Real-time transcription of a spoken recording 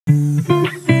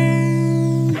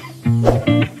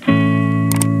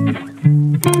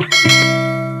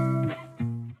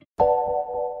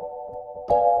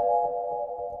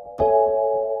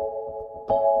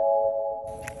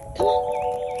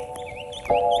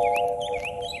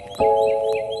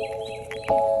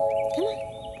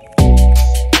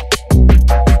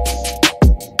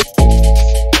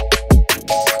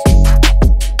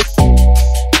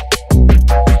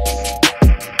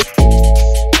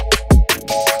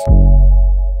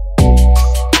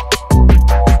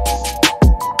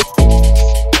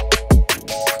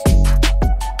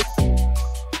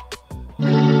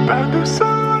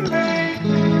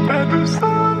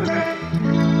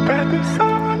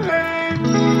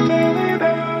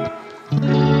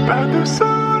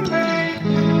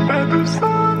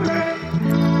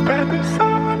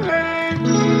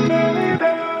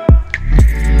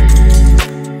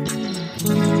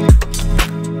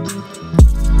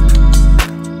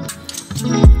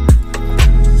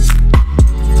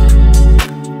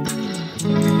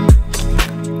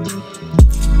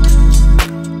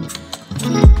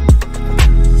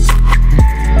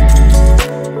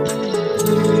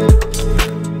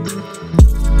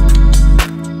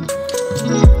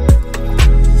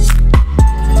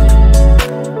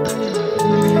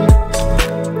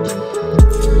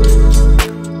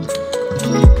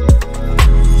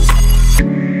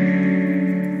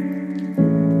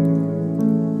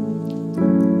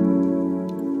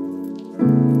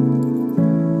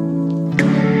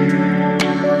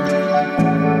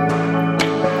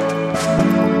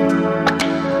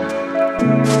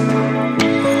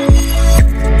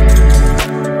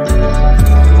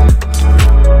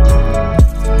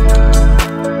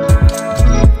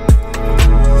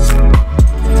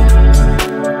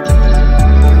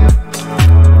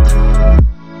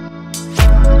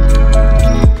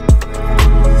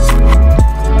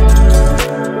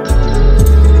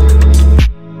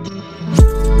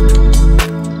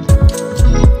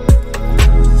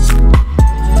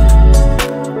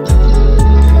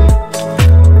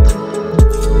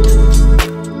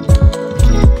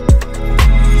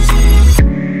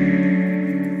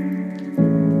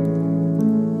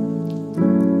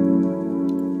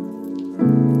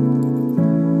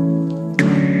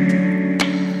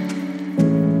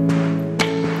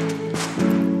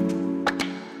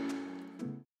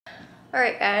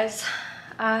Alright guys,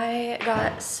 I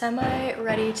got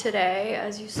semi-ready today,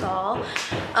 as you saw.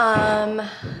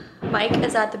 Mike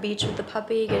is at the beach with the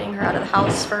puppy, getting her out of the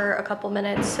house for a couple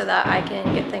minutes so that I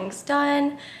can get things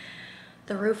done.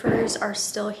 The roofers are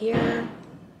still here.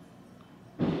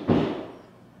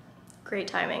 Great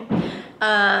timing.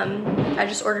 I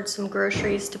just ordered some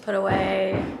groceries to put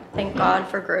away. Thank God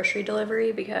for grocery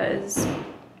delivery, because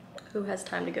who has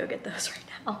time to go get those right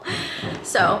now?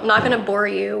 So I'm not gonna bore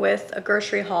you with a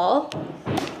grocery haul,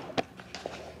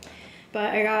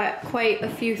 but I got quite a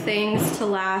few things to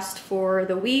last for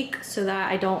the week so that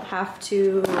I don't have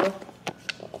to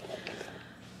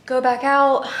go back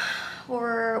out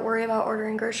or worry about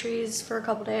ordering groceries for a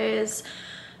couple days.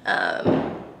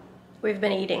 We've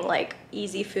been eating like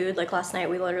easy food. Like last night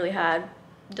we literally had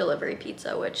delivery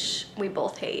pizza, which we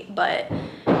both hate, but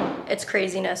it's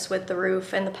craziness with the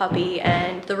roof and the puppy,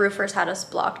 and the roofers had us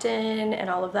blocked in and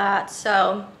all of that.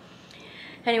 So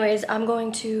anyways, I'm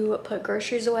going to put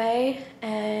groceries away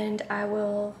and I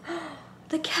will...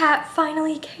 The cat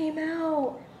finally came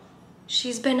out.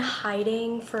 She's been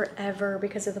hiding forever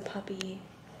because of the puppy.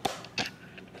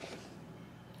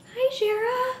 Hi,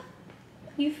 Jera.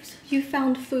 You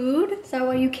found food? Is that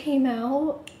why you came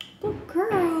out? Good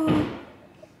girl.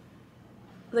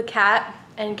 The cat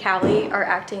and Callie are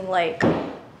acting like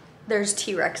there's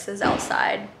T-Rexes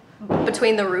outside.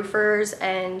 Between the roofers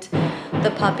and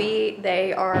the puppy,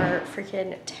 they are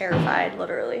freaking terrified,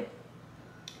 literally.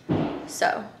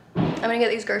 So I'm gonna get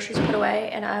these groceries put away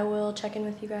and I will check in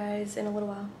with you guys in a little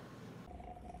while.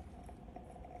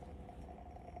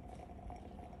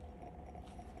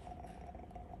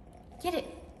 Get it.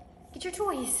 Get your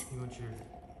toys. You want your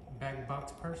bag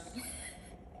box purse?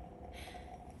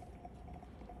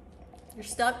 You're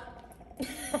stuck.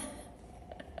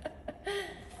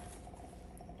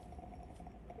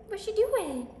 What's she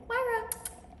doing? Myra.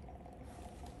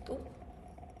 Oh.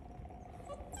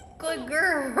 Good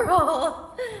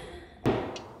girl.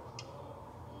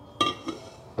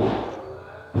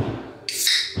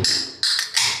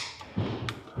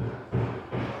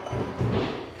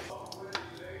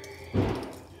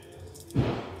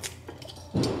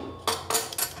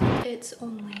 It's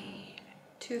only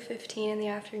 2:15 in the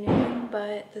afternoon,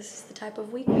 but this is the type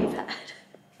of week we've had.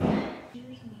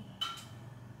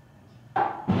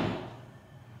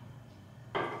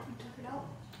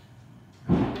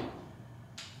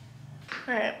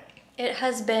 Alright, it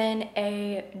has been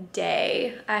a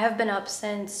day. I have been up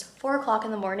since 4 o'clock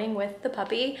in the morning with the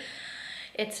puppy.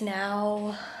 It's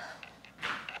now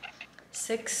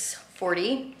 6:40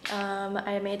 40.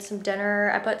 I made some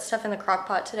dinner. I put stuff in the crock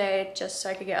pot today just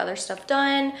so I could get other stuff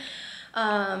done.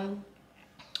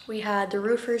 We had the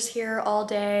roofers here all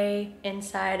day,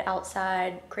 inside,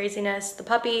 outside, craziness. The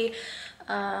puppy,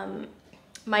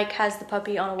 Mike has the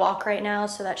puppy on a walk right now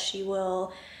so that she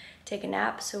will take a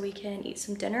nap so we can eat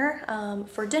some dinner.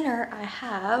 For dinner, I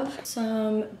have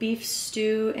some beef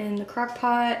stew in the crock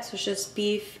pot. So it's just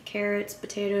beef, carrots,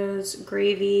 potatoes,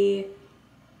 gravy.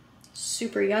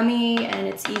 Super yummy, and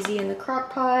it's easy in the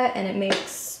crock pot, and it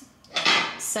makes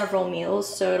several meals,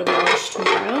 so it'll be lunch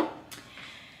tomorrow.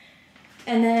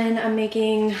 And then I'm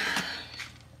making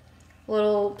a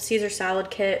little Caesar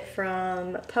salad kit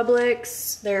from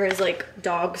Publix. There is like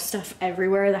dog stuff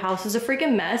everywhere. The house is a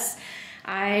freaking mess.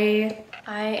 I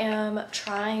am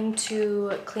trying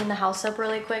to clean the house up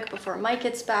really quick before Mike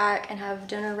gets back and have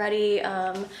dinner ready.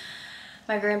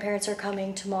 My grandparents are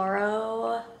coming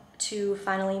tomorrow to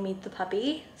finally meet the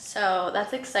puppy, so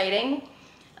that's exciting.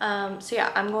 So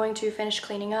yeah, I'm going to finish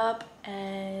cleaning up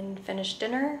and finish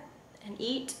dinner and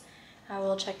eat. I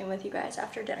will check in with you guys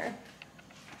after dinner.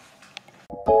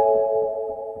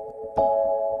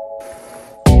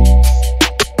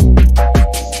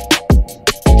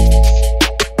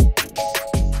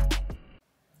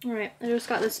 All right, I just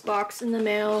got this box in the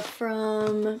mail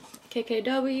from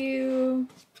KKW.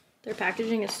 Their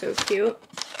packaging is so cute.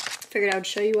 Figured I would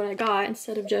show you what I got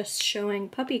instead of just showing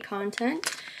puppy content.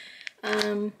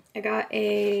 I got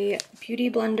a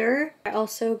beauty blender. I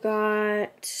also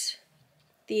got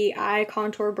the eye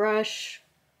contour brush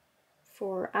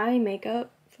for eye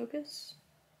makeup focus.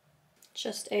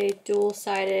 Just a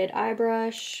dual-sided eye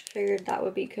brush. Figured that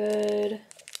would be good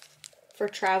for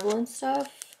travel and stuff.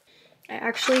 I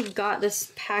actually got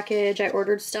this package. I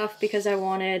ordered stuff because I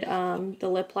wanted the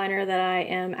lip liner that I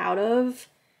am out of.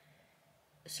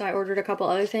 So I ordered a couple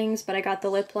other things, but I got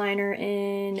the lip liner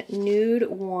in Nude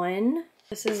 1.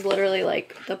 This is literally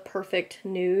like the perfect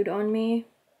nude on me.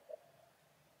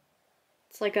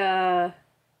 It's like a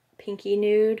pinky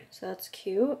nude, so that's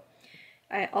cute.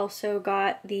 I also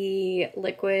got the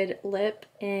liquid lip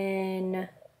in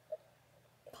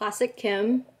Classic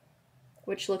Kim,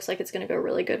 which looks like it's gonna go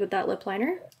really good with that lip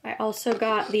liner. I also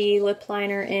got the lip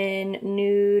liner in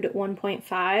Nude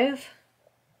 1.5.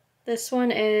 This one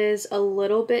is a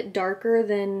little bit darker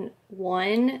than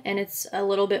 1, and it's a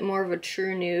little bit more of a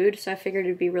true nude, so I figured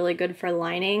it'd be really good for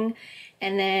lining.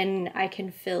 And then I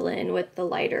can fill in with the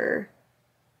lighter,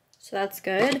 so that's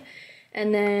good.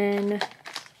 And then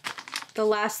the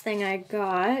last thing I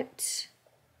got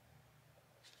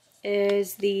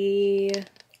is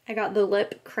I got the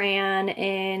lip crayon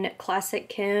in Classic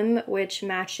Kim, which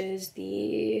matches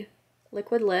the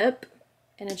liquid lip.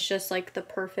 And it's just like the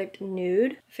perfect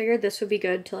nude. I figured this would be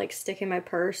good to like stick in my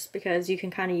purse because you can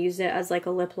kind of use it as like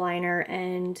a lip liner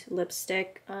and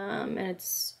lipstick, and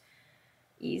it's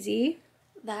easy.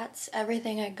 That's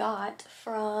everything I got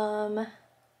from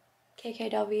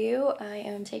KKW. I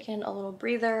am taking a little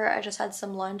breather. I just had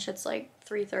some lunch. It's like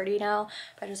 3:30 now,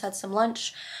 but I just had some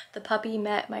lunch. The puppy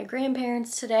met my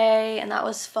grandparents today, and that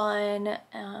was fun.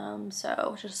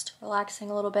 So just relaxing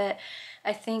a little bit.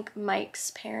 I think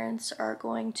Mike's parents are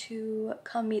going to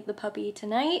come meet the puppy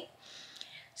tonight.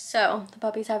 So the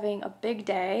puppy's having a big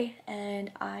day,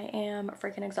 and I am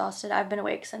freaking exhausted. I've been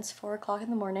awake since 4 o'clock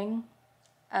in the morning,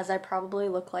 as I probably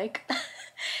look like.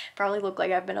 Probably look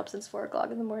like I've been up since 4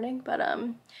 o'clock in the morning, but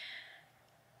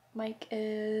Mike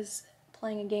is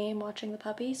playing a game, watching the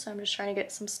puppy, so I'm just trying to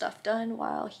get some stuff done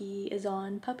while he is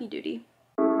on puppy duty.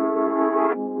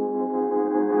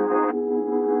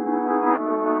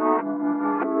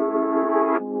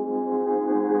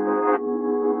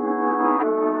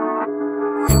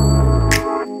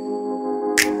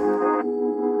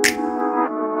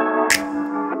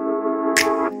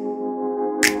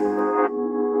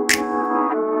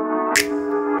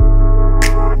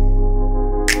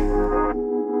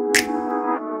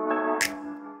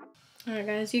 Alright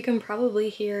guys, you can probably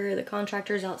hear the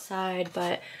contractors outside,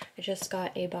 but I just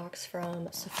got a box from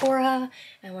Sephora.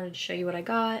 I wanted to show you what I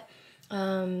got.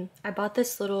 I bought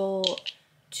this little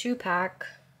 2-pack,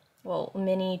 well,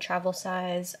 mini travel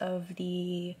size of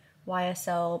the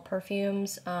YSL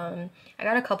perfumes. I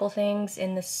got a couple things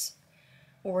in this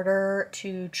order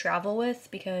to travel with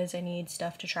because I need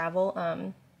stuff to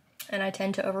travel. And I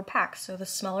tend to overpack, so the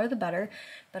smaller the better.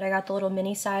 But I got the little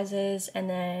mini sizes, and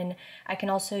then I can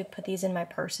also put these in my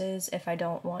purses if I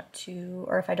don't want to,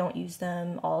 or if I don't use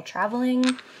them all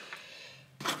traveling.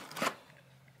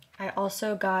 I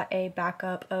also got a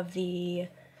backup of the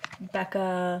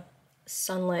Becca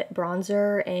Sunlit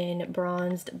bronzer in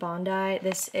Bronzed Bondi.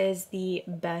 This is the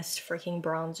best freaking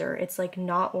bronzer. It's like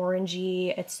not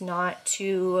orangey, it's not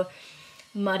too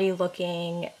muddy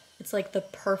looking. It's like the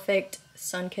perfect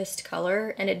sun-kissed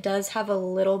color, and it does have a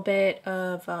little bit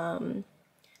of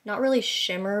not really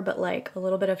shimmer, but like a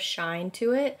little bit of shine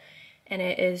to it, and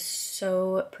it is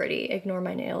so pretty. Ignore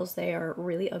my nails, they are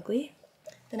really ugly.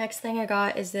 The next thing I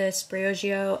got is this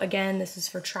Briogeo. Again, this is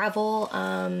for travel.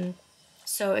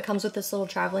 So it comes with this little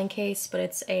traveling case, but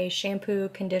it's a shampoo,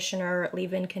 conditioner,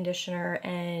 leave-in conditioner,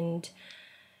 and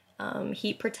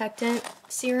heat protectant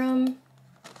serum.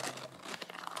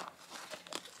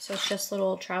 So it's just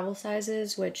little travel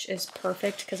sizes, which is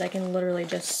perfect because I can literally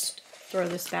just throw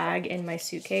this bag in my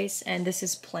suitcase, and this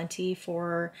is plenty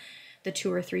for the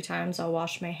 2 or 3 times I'll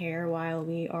wash my hair while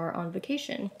we are on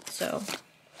vacation. So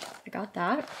I got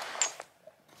that.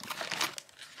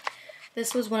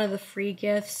 This was one of the free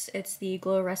gifts. It's the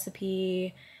Glow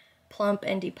Recipe Plump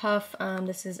and Depuff.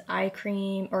 This is eye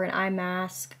cream, or an eye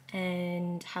mask,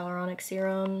 and hyaluronic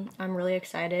serum. I'm really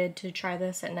excited to try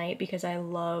this at night because I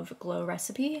love Glow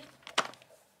Recipe.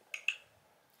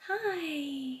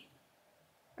 Hi!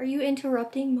 Are you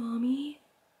interrupting mommy?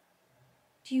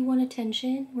 Do you want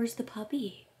attention? Where's the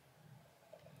puppy?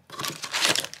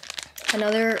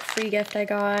 Another free gift I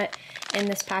got in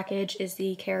this package is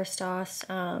the Kerastase.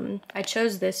 I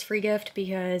chose this free gift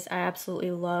because I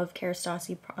absolutely love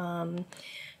Kerastase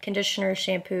conditioners,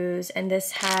 shampoos, and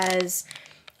this has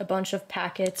a bunch of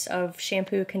packets of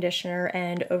shampoo, conditioner,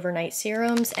 and overnight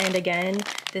serums. And again,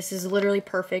 this is literally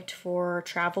perfect for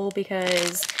travel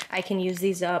because I can use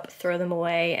these up, throw them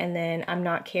away, and then I'm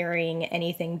not carrying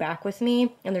anything back with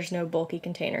me, and there's no bulky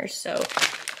containers. So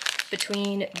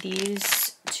between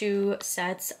these 2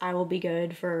 sets, I will be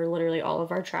good for literally all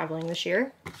of our traveling this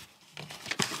year.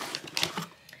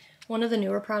 One of the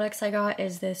newer products I got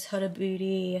is this Huda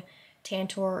Beauty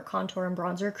Tantour Contour and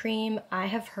Bronzer Cream. I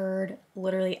have heard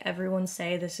literally everyone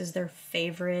say this is their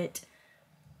favorite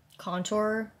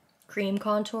contour, cream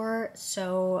contour,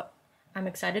 so I'm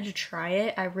excited to try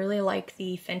it. I really like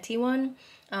the Fenty one,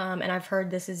 and I've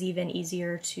heard this is even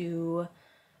easier to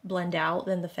blend out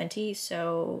than the Fenty,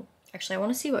 so actually I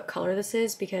want to see what color this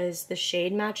is because the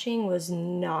shade matching was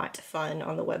not fun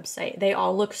on the website. They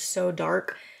all look so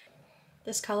dark.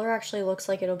 This color actually looks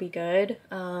like it'll be good.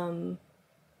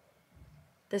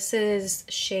 This is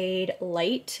shade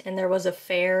light, and there was a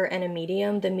fair and a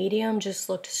medium. The medium just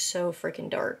looked so freaking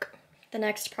dark. The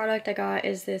next product I got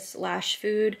is this Lash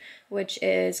Food, which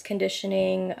is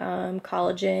conditioning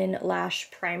collagen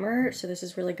lash primer. So this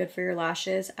is really good for your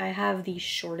lashes. I have the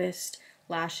shortest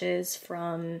lashes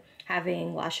from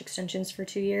having lash extensions for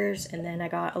 2 years, and then I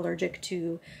got allergic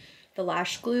to the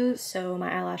lash glue, so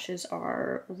my eyelashes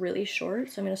are really short,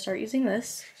 so I'm going to start using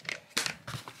this.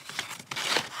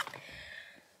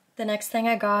 The next thing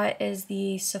I got is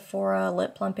the Sephora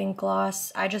Lip Plumping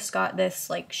Gloss. I just got this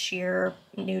like sheer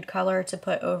nude color to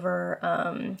put over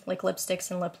like lipsticks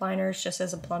and lip liners just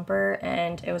as a plumper,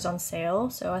 and it was on sale,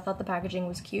 so I thought the packaging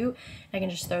was cute. I can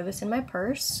just throw this in my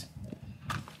purse.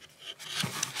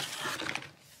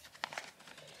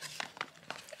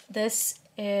 This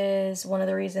is one of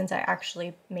the reasons I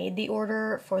actually made the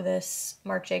order for this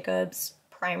Marc Jacobs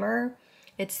primer.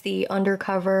 It's the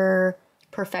Undercover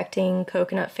Perfecting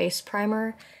Coconut Face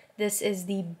Primer. This is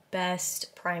the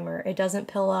best primer. It doesn't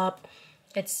pill up,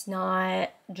 it's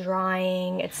not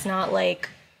drying, it's not like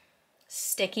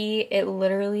sticky. It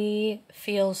literally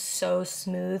feels so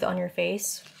smooth on your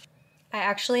face. I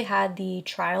actually had the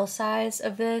trial size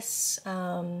of this.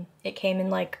 It came in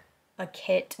like a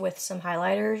kit with some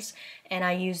highlighters, and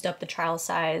I used up the trial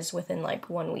size within like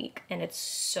 1 week, and it's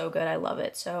so good. I love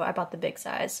it. So I bought the big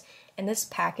size, and this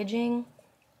packaging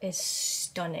is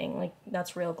stunning. Like,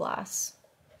 that's real glass.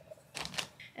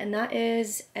 And that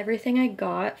is everything I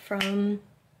got from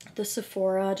the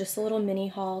Sephora, just a little mini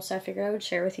haul, so I figured I would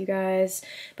share with you guys.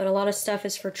 But a lot of stuff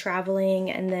is for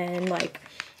traveling, and then like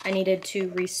I needed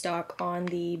to restock on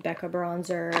the Becca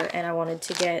bronzer, and I wanted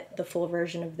to get the full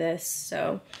version of this,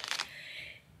 so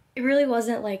it really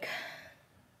wasn't like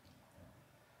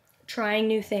trying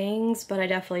new things, but I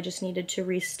definitely just needed to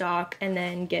restock and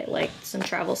then get like some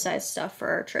travel size stuff for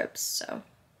our trips, so.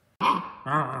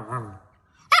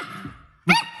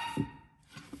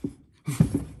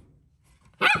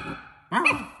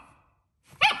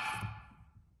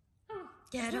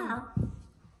 Get him!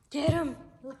 Get him!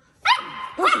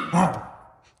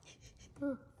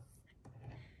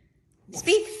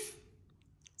 Speak!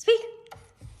 Speak!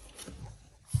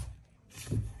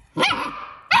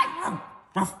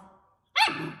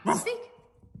 Speak!